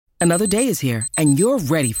Another day is here, and you're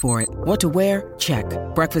ready for it. What to wear? Check.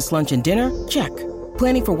 Breakfast, lunch, and dinner? Check.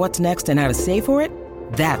 Planning for what's next and how to save for it?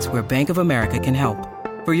 That's where Bank of America can help.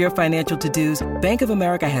 For your financial to-dos, Bank of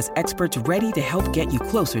America has experts ready to help get you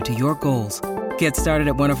closer to your goals. Get started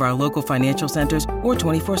at one of our local financial centers or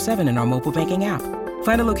 24/7 in our mobile banking app.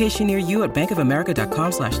 Find a location near you at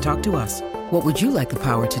bankofamerica.com/talktous. What would you like the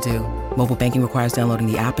power to do? Mobile banking requires downloading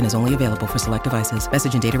the app and is only available for select devices.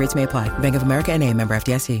 Message and data rates may apply. Bank of America N.A., member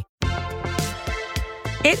FDIC.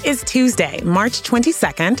 It is Tuesday, March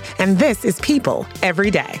 22nd, and this is People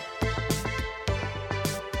Every Day.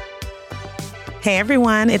 Hey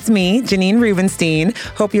everyone, it's me, Janine Rubenstein.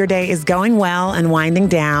 Hope your day is going well and winding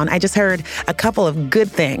down. I just heard a couple of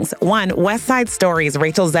good things. One, West Side Story's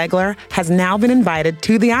Rachel Zegler has now been invited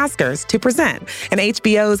to the Oscars to present. And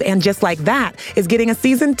HBO's And Just Like That is getting a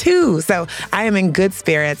season 2. So I am in good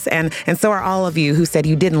spirits, and so are all of you who said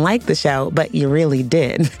you didn't like the show, but you really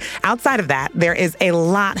did. Outside of that, there is a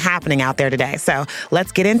lot happening out there today. So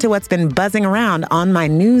let's get into what's been buzzing around on my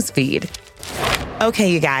news feed.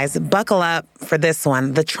 Okay, you guys, buckle up for this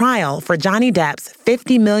one. The trial for Johnny Depp's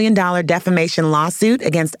 $50 million defamation lawsuit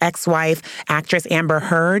against ex-wife actress Amber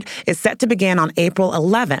Heard is set to begin on April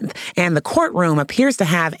 11th, and the courtroom appears to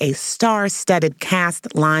have a star-studded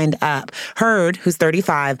cast lined up. Heard, who's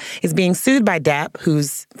 35, is being sued by Depp,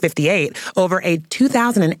 who's 58, over a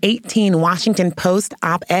 2018 Washington Post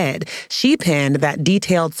op-ed she penned that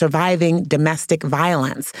detailed surviving domestic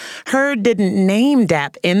violence. Heard didn't name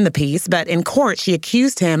Depp in the piece, but in court she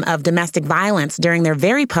accused him of domestic violence during their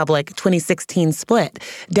very public 2016 split.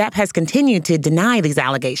 Depp has continued to deny these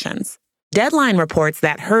allegations. Deadline reports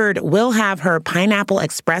that Heard will have her Pineapple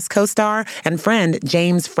Express co-star and friend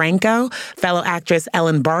James Franco, fellow actress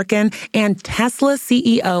Ellen Barkin, and Tesla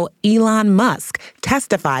CEO Elon Musk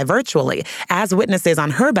testify virtually as witnesses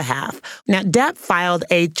on her behalf. Now, Depp filed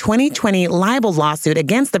a 2020 libel lawsuit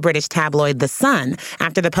against the British tabloid The Sun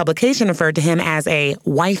after the publication referred to him as a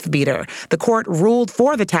wife-beater. The court ruled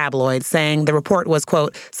for the tabloid, saying the report was,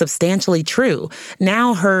 quote, substantially true.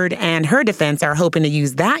 Now Heard and her defense are hoping to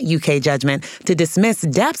use that UK judgment to dismiss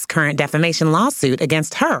Depp's current defamation lawsuit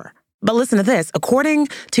against her. But listen to this. According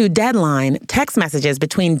to Deadline, text messages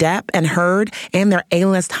between Depp and Heard and their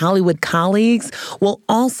A-list Hollywood colleagues will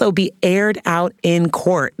also be aired out in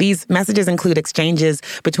court. These messages include exchanges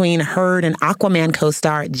between Heard and Aquaman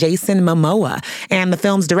co-star Jason Momoa and the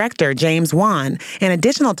film's director, James Wan, and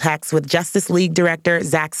additional texts with Justice League director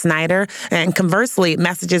Zack Snyder, and conversely,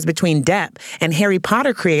 messages between Depp and Harry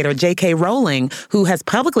Potter creator J.K. Rowling, who has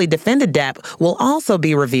publicly defended Depp, will also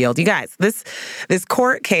be revealed. You guys, this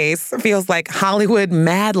court case feels like Hollywood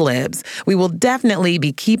Mad Libs. We will definitely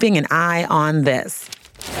be keeping an eye on this.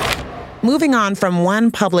 Moving on from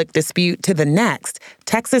one public dispute to the next,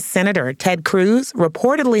 Texas Senator Ted Cruz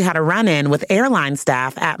reportedly had a run-in with airline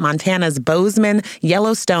staff at Montana's Bozeman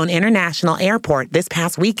Yellowstone International Airport this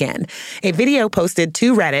past weekend. A video posted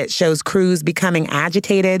to Reddit shows Cruz becoming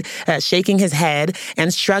agitated, shaking his head,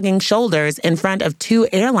 and shrugging shoulders in front of two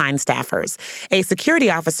airline staffers. A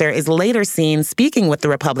security officer is later seen speaking with the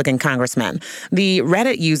Republican congressman. The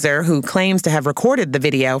Reddit user, who claims to have recorded the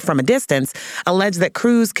video from a distance, alleged that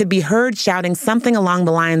Cruz could be heard shouting something along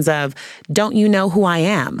the lines of, "Don't you know who I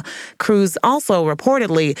am?" Cruz also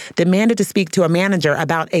reportedly demanded to speak to a manager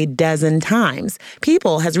about a dozen times.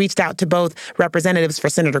 People has reached out to both representatives for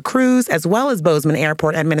Senator Cruz as well as Bozeman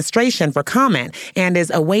Airport administration for comment and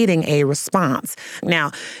is awaiting a response.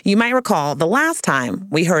 Now, you might recall the last time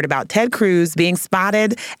we heard about Ted Cruz being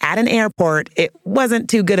spotted at an airport, it wasn't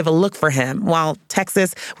too good of a look for him. While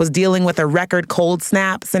Texas was dealing with a record cold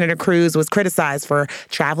snap, Senator Cruz was criticized for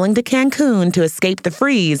traveling to Cancun to escape the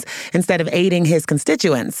freeze instead of aiding his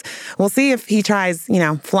constituents. We'll see if he tries,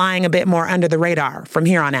 flying a bit more under the radar from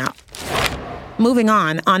here on out. Moving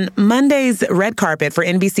on Monday's red carpet for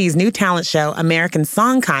NBC's new talent show, American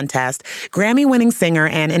Song Contest, Grammy-winning singer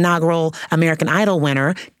and inaugural American Idol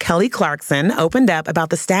winner Kelly Clarkson opened up about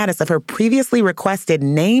the status of her previously requested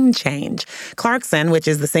name change. Clarkson, which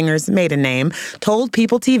is the singer's maiden name, told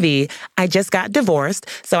People TV, "I just got divorced,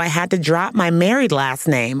 so I had to drop my married last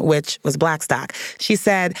name," which was Blackstock. She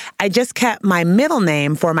said, "I just kept my middle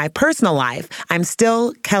name for my personal life. I'm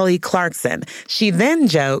still Kelly Clarkson." She then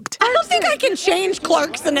joked, "I don't think I can change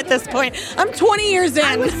Clarkson at this point. I'm 20 years in."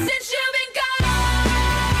 Since you've been gone,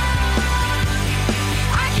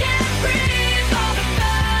 I can't breathe for the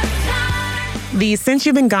first time. The Since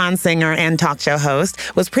You've Been Gone singer and talk show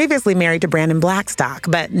host was previously married to Brandon Blackstock,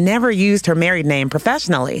 but never used her married name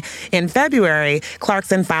professionally. In February,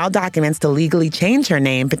 Clarkson filed documents to legally change her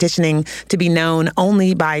name, petitioning to be known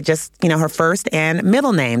only by just, her first and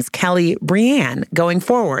middle names, Kelly Brianne, going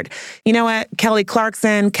forward. You know what? Kelly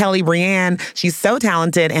Clarkson, Kelly Brianne, she's so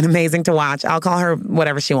talented and amazing to watch. I'll call her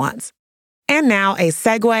whatever she wants. And now a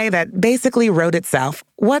segue that basically wrote itself.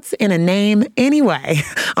 What's in a name anyway?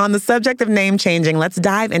 On the subject of name changing, let's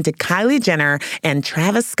dive into Kylie Jenner and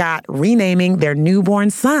Travis Scott renaming their newborn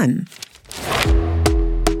son.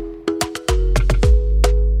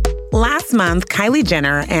 Last month, Kylie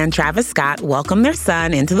Jenner and Travis Scott welcomed their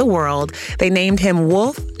son into the world. They named him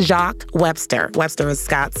Wolf Jacques Webster. Webster was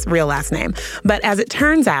Scott's real last name. But as it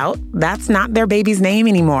turns out, that's not their baby's name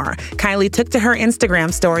anymore. Kylie took to her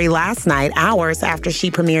Instagram story last night, hours after she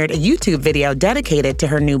premiered a YouTube video dedicated to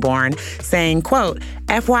her newborn, saying, quote,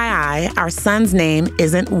 FYI, our son's name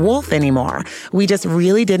isn't Wolf anymore. We just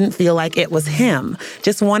really didn't feel like it was him.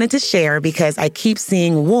 Just wanted to share because I keep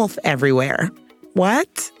seeing Wolf everywhere.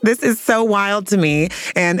 What? This is so wild to me.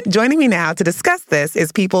 And joining me now to discuss this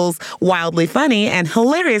is People's wildly funny and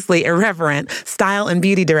hilariously irreverent style and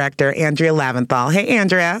beauty director, Andrea Laventhal. Hey,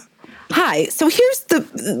 Andrea. Hi. So here's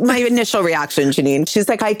my initial reaction, Janine. She's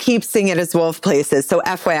like, I keep seeing it as Wolf places. So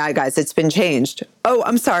FYI, guys, it's been changed. Oh,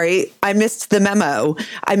 I'm sorry. I missed the memo.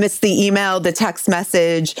 I missed the email, the text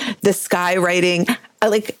message, the skywriting.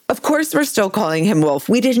 Of course, we're still calling him Wolf.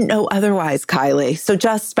 We didn't know otherwise, Kylie. So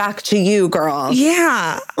just back to you, girl.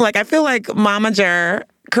 Yeah. I feel like Momager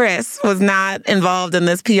Chris was not involved in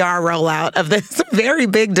this PR rollout of this very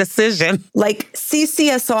big decision. CC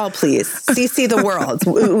us all, please. CC the world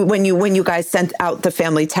when you guys sent out the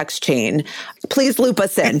family text chain. Please loop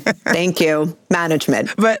us in. Thank you,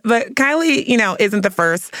 management. But Kylie, isn't the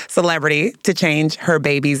first celebrity to change her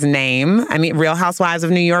baby's name. I mean, Real Housewives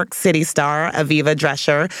of New York City star Aviva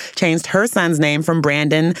Drescher changed her son's name from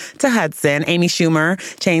Brandon to Hudson. Amy Schumer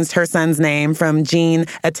changed her son's name from Gene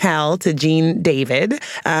Attell to Gene David.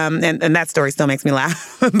 And that story still makes me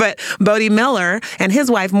laugh. But Bodie Miller and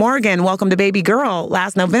his wife Morgan welcomed a baby girl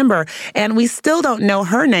last November, and we still don't know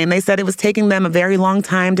her name. They said it was taking them a very long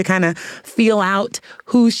time to kind of feel out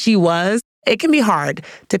who she was. It can be hard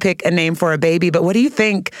to pick a name for a baby, but what do you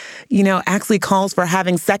think, actually calls for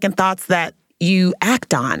having second thoughts that you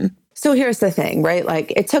act on? So here's the thing, right?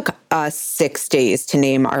 It took us 6 days to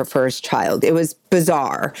name our first child. It was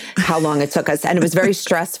bizarre how long it took us. And it was very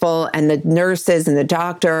stressful. And the nurses and the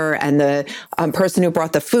doctor and the person who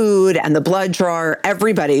brought the food and the blood drawer,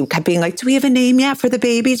 everybody kept being like, do we have a name yet for the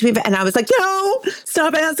baby? And I was like, no,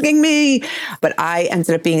 stop asking me. But I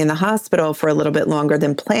ended up being in the hospital for a little bit longer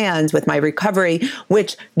than planned with my recovery,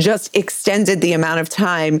 which just extended the amount of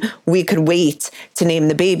time we could wait to name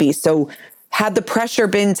the baby. So had the pressure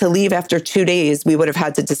been to leave after 2 days, we would have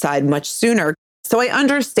had to decide much sooner. So I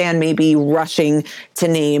understand maybe rushing to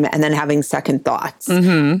name and then having second thoughts.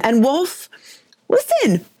 Mm-hmm. And Wolf,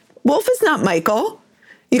 listen, Wolf is not Michael.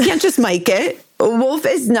 You can't just Mike it. Wolf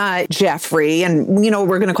is not Jeffrey, and,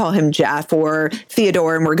 we're going to call him Jeff, or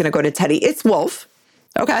Theodore, and we're going to go to Teddy. It's Wolf.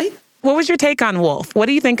 Okay. What was your take on Wolf? What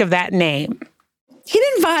do you think of that name? He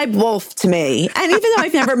didn't vibe Wolf to me. And even though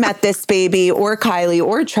I've never met this baby or Kylie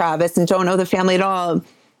or Travis and don't know the family at all,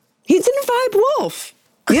 he didn't vibe Wolf,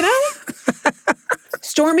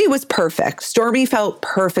 Stormy was perfect. Stormy felt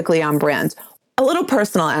perfectly on brand. A little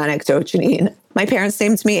personal anecdote, Janine. My parents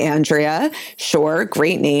named me Andrea. Sure,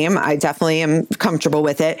 great name. I definitely am comfortable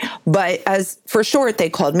with it. But as for short, they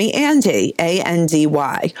called me Andy,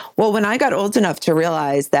 A-N-D-Y. Well, when I got old enough to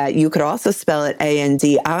realize that you could also spell it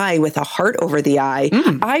A-N-D-I with a heart over the I,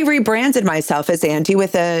 I rebranded myself as Andy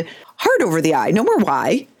with a heart over the I. No more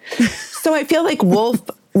Y. So I feel like Wolf,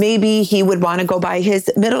 maybe he would want to go by his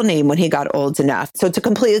middle name when he got old enough. So to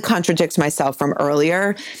completely contradict myself from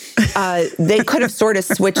earlier, they could have sort of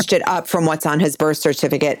switched it up from what's on his birth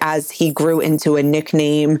certificate as he grew into a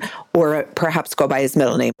nickname or perhaps go by his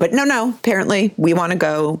middle name. But no, apparently we want to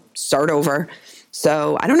go start over.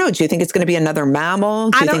 So I don't know. Do you think it's going to be another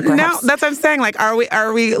mammal? I don't know. That's what I'm saying.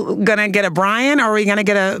 Are we going to get a Brian or are we going to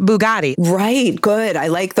get a Bugatti? Right. Good. I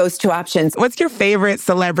like those two options. What's your favorite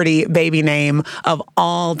celebrity baby name of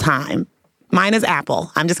all time? Mine is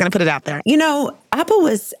Apple. I'm just going to put it out there. Apple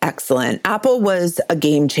was excellent. Apple was a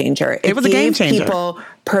game changer. It was a game changer. It gave people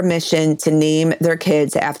permission to name their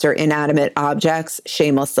kids after inanimate objects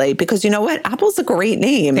shamelessly. Because you know what? Apple's a great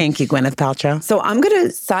name. Thank you, Gwyneth Paltrow. So I'm going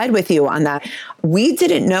to side with you on that. We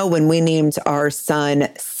didn't know when we named our son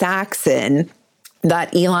Saxon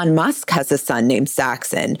that Elon Musk has a son named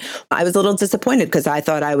Saxon. I was a little disappointed because I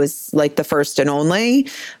thought I was like the first and only.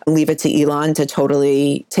 Leave it to Elon to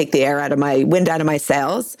totally take the wind out of my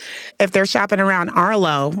sails. If they're shopping around,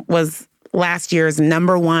 Arlo was last year's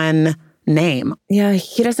number one name. Yeah,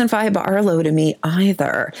 he doesn't vibe Arlo to me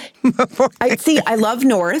either. I love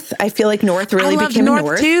North. I feel like North really became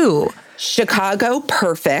North too. Chicago,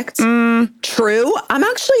 perfect. True.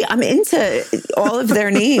 I'm into all of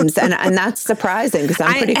their names, and that's surprising because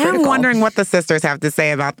I'm pretty critical. I am wondering what the sisters have to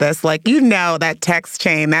say about this. Like, that text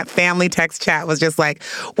chain, that family text chat was just like,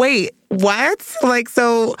 wait, what? Like,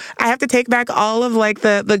 so I have to take back all of like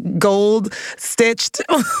the gold stitched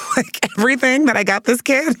like everything that I got this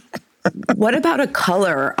kid? What about a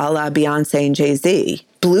color a la Beyonce and Jay-Z?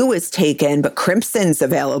 Blue is taken, but crimson's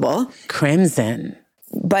available. Crimson.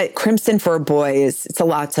 But crimson for a boy it's a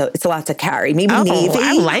lot to carry. Maybe navy.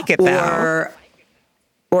 I like it though.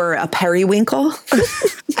 Or a periwinkle.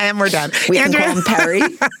 And we're done. We can call him Perry.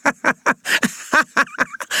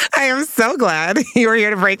 I am so glad you were here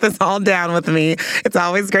to break this all down with me. It's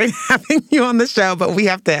always great having you on the show, but we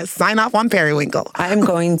have to sign off on periwinkle. I'm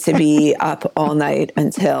going to be up all night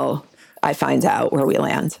until I find out where we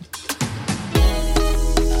land.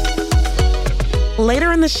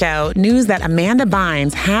 Later in the show, news that Amanda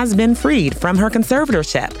Bynes has been freed from her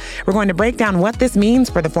conservatorship. We're going to break down what this means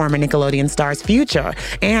for the former Nickelodeon star's future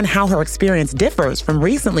and how her experience differs from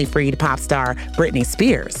recently freed pop star Britney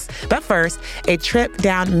Spears. But first, a trip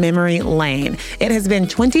down memory lane. It has been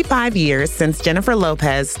 25 years since Jennifer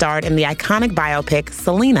Lopez starred in the iconic biopic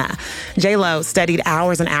Selena. J-Lo studied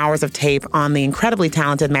hours and hours of tape on the incredibly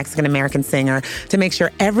talented Mexican-American singer to make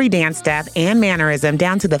sure every dance step and mannerism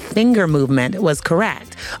down to the finger movement was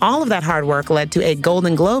correct. All of that hard work led to a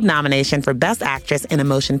Golden Globe nomination for Best Actress in a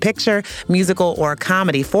Motion Picture, Musical, or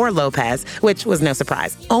Comedy for Lopez, which was no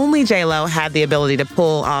surprise. Only J-Lo had the ability to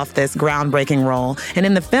pull off this groundbreaking role, and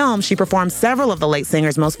in the film, she performed several of the late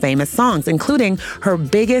singer's most famous songs, including her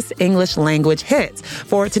biggest English language hits.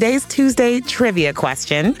 For today's Tuesday trivia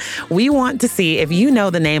question, we want to see if you know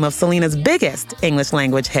the name of Selena's biggest English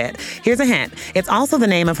language hit. Here's a hint. It's also the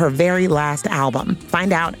name of her very last album.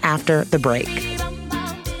 Find out after the break.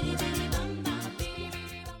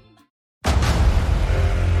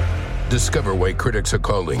 Discover why critics are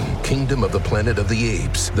calling Kingdom of the Planet of the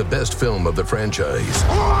Apes the best film of the franchise.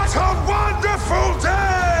 What a wonderful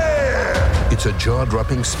day! It's a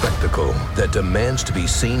jaw-dropping spectacle that demands to be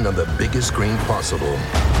seen on the biggest screen possible.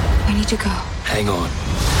 I need to go. Hang on.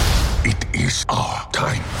 It is our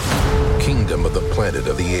time. Kingdom of the Planet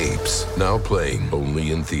of the Apes. Now playing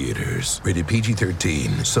only in theaters. Rated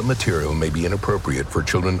PG-13. Some material may be inappropriate for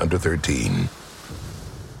children under 13.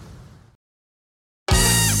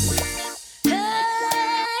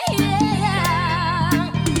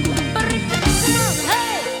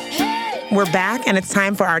 We're back, and it's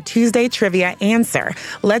time for our Tuesday trivia answer.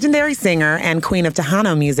 Legendary singer and queen of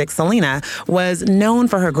Tejano music, Selena, was known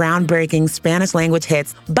for her groundbreaking Spanish language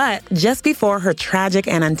hits, but just before her tragic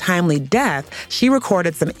and untimely death, she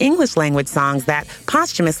recorded some English language songs that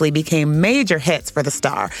posthumously became major hits for the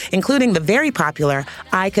star, including the very popular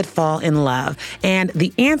I Could Fall in Love. And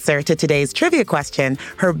the answer to today's trivia question,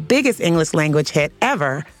 her biggest English language hit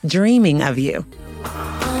ever, Dreaming of You.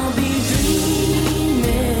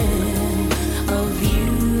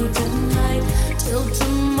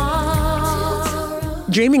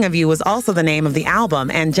 Dreaming of You was also the name of the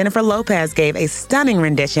album, and Jennifer Lopez gave a stunning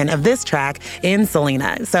rendition of this track in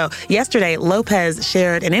Selena. So yesterday, Lopez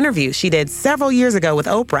shared an interview she did several years ago with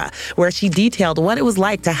Oprah, where she detailed what it was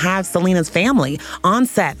like to have Selena's family on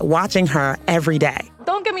set watching her every day.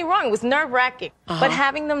 Don't get me wrong, it was nerve-wracking, but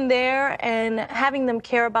having them there and having them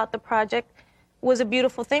care about the project was a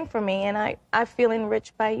beautiful thing for me, and I feel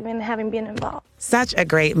enriched by even having been involved. Such a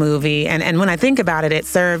great movie, and when I think about it, it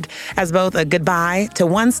served as both a goodbye to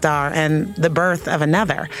one star and the birth of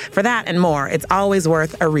another. For that and more, it's always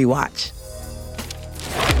worth a rewatch.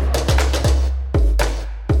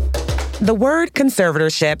 The word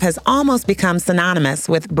conservatorship has almost become synonymous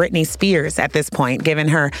with Britney Spears at this point, given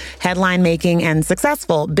her headline-making and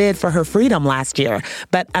successful bid for her freedom last year.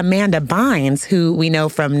 But Amanda Bynes, who we know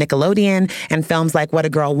from Nickelodeon and films like What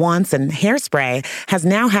a Girl Wants and Hairspray, has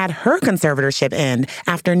now had her conservatorship end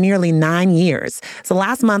after nearly 9 years. So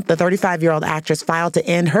last month, the 35-year-old actress filed to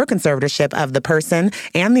end her conservatorship of the person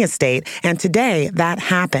and the estate, and today that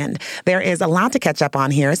happened. There is a lot to catch up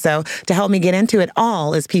on here, so to help me get into it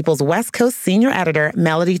all is People's West West Coast senior editor,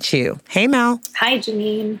 Melody Chu. Hey, Mel. Hi,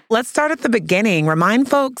 Janine. Let's start at the beginning. Remind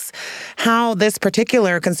folks how this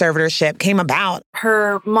particular conservatorship came about.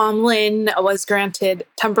 Her mom, Lynn, was granted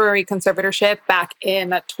temporary conservatorship back in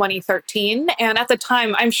 2013. And at the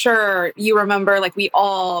time, I'm sure you remember, like, we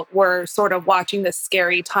all were sort of watching this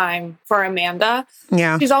scary time for Amanda.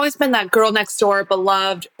 Yeah. She's always been that girl next door,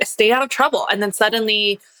 beloved, stayed out of trouble. And then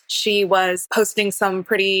suddenly she was posting some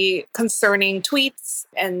pretty concerning tweets,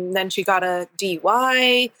 and then she got a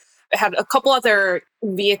DUI, had a couple other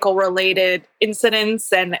vehicle-related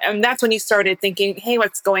incidents, and that's when you started thinking, hey,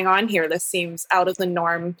 what's going on here? This seems out of the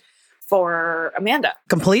norm for Amanda.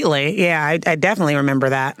 Completely. Yeah, I definitely remember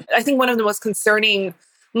that. I think one of the most concerning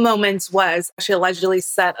moments was she allegedly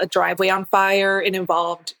set a driveway on fire. It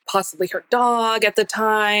involved possibly her dog at the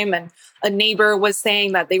time, and a neighbor was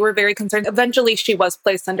saying that they were very concerned. Eventually, she was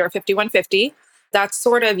placed under a 5150. That's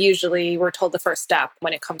sort of usually, we're told, the first step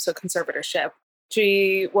when it comes to a conservatorship.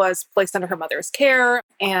 She was placed under her mother's care,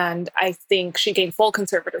 and I think she gained full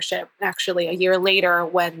conservatorship actually a year later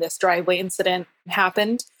when this driveway incident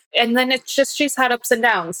happened. And then it's just, she's had ups and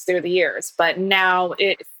downs through the years, but now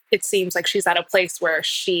it seems like she's at a place where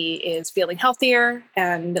she is feeling healthier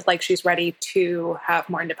and like she's ready to have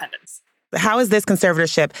more independence. How is this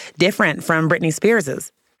conservatorship different from Britney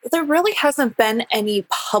Spears's? There really hasn't been any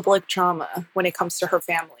public drama when it comes to her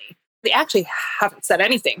family. They actually haven't said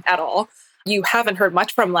anything at all. You haven't heard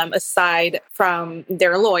much from them aside from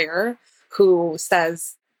their lawyer, who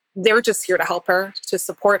says they're just here to help her, to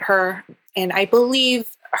support her. And I believe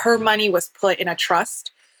her money was put in a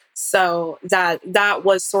trust, so that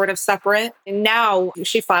was sort of separate. And now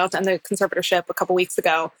she filed in the conservatorship a couple weeks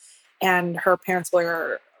ago, and her parents'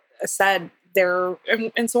 lawyer said they're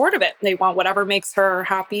in support of it. They want whatever makes her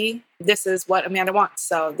happy. This is what Amanda wants,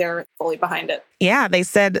 so they're fully behind it. Yeah, they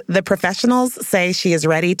said the professionals say she is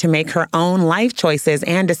ready to make her own life choices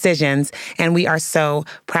and decisions, and we are so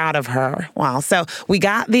proud of her. Wow. So we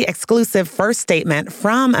got the exclusive first statement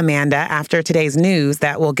from Amanda after today's news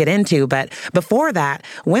that we'll get into. But before that,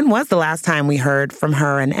 when was the last time we heard from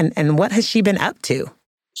her, and what has she been up to?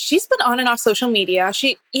 She's been on and off social media.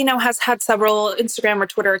 She, has had several Instagram or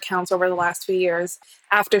Twitter accounts over the last few years.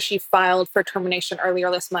 After she filed for termination earlier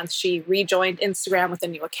this month, she rejoined Instagram with a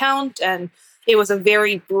new account. And it was a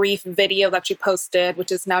very brief video that she posted, which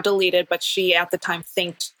is now deleted. But she, at the time,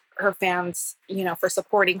 thanked her fans, for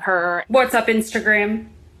supporting her. What's up, Instagram?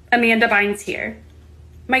 Amanda Bynes here.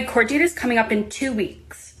 My court date is coming up in 2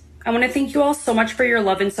 weeks. I want to thank you all so much for your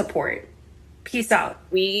love and support. Peace out.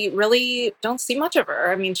 We really don't see much of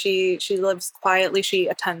her. I mean, she lives quietly. She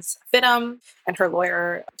attends FIDM, and her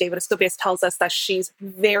lawyer, David Escopius, tells us that she's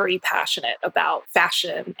very passionate about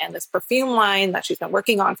fashion and this perfume line that she's been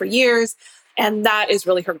working on for years. And that is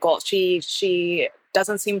really her goal. She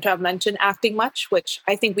doesn't seem to have mentioned acting much, which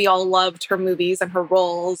I think we all loved her movies and her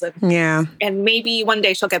roles. And, yeah. And maybe one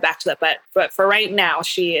day she'll get back to that. But for right now,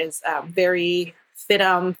 she is very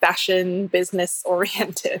FIDM, fashion, business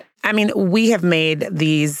oriented. I mean, we have made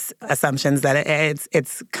these assumptions that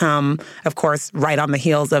it's come, of course, right on the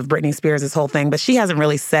heels of Britney Spears' whole thing, but she hasn't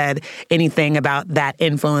really said anything about that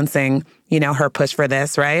influencing, her push for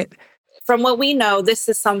this, right? From what we know, this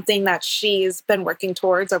is something that she's been working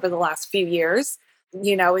towards over the last few years.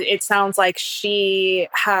 It sounds like she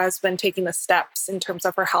has been taking the steps in terms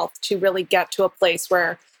of her health to really get to a place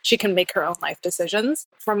where she can make her own life decisions.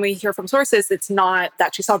 From we hear from sources, it's not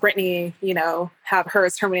that she saw Britney, have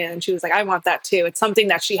hers terminated and she was like, I want that too. It's something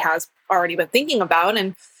that she has already been thinking about.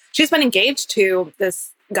 And she's been engaged to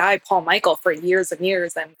this guy, Paul Michael, for years and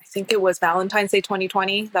years. And I think it was Valentine's Day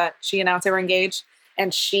 2020 that she announced they were engaged.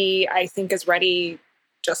 And she, I think, is ready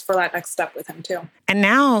just for that next step with him too. And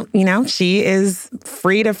now, she is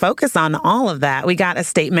free to focus on all of that. We got a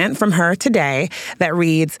statement from her today that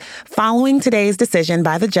reads, following today's decision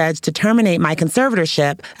by the judge to terminate my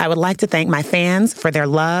conservatorship, I would like to thank my fans for their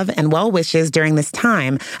love and well wishes during this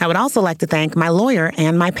time. I would also like to thank my lawyer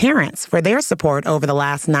and my parents for their support over the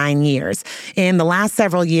last 9 years. In the last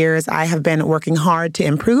several years, I have been working hard to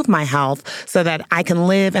improve my health so that I can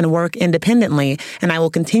live and work independently, and I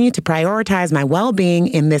will continue to prioritize my well-being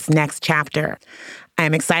in this next chapter. I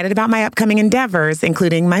am excited about my upcoming endeavors,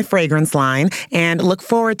 including my fragrance line, and look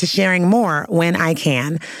forward to sharing more when I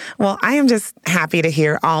can. Well, I am just happy to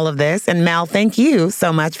hear all of this. And Mel, thank you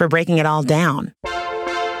so much for breaking it all down.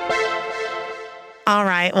 All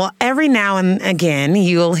right. Well, every now and again,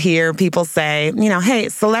 you'll hear people say, hey,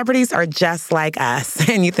 celebrities are just like us.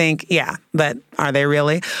 And you think, yeah, but Are they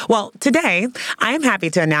really? Well, today, I am happy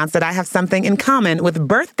to announce that I have something in common with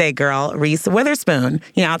birthday girl Reese Witherspoon,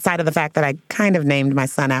 outside of the fact that I kind of named my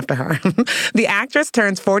son after her. The actress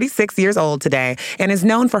turns 46 years old today and is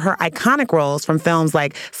known for her iconic roles from films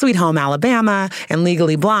like Sweet Home Alabama and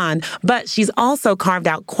Legally Blonde, but she's also carved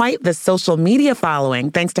out quite the social media following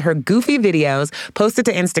thanks to her goofy videos posted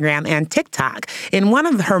to Instagram and TikTok. In one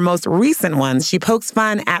of her most recent ones, she pokes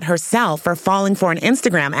fun at herself for falling for an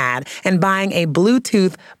Instagram ad and buying a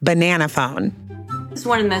Bluetooth banana phone. It's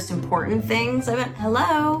one of the most important things.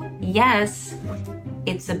 Hello? Yes,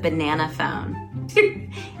 it's a banana phone.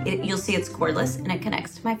 You'll see it's cordless and it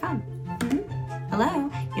connects to my phone. Hello?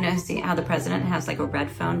 See how the president has like a red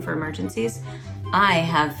phone for emergencies? I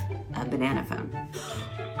have a banana phone.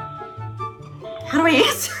 How do I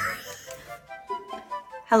answer?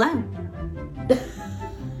 Hello?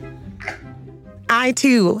 I,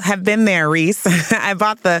 too, have been there, Reese. I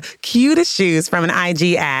bought the cutest shoes from an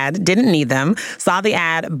IG ad, didn't need them, saw the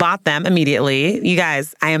ad, bought them immediately. You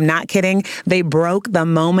guys, I am not kidding. They broke the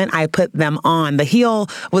moment I put them on. The heel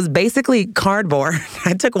was basically cardboard.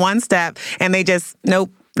 I took one step and they just,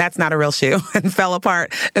 nope. That's not a real shoe, and fell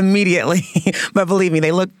apart immediately. But believe me,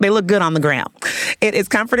 they look good on the gram. It is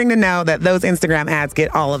comforting to know that those Instagram ads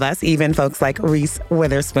get all of us, even folks like Reese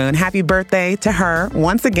Witherspoon. Happy birthday to her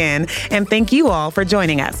once again, and thank you all for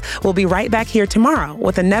joining us. We'll be right back here tomorrow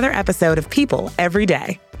with another episode of People Every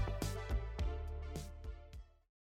Day.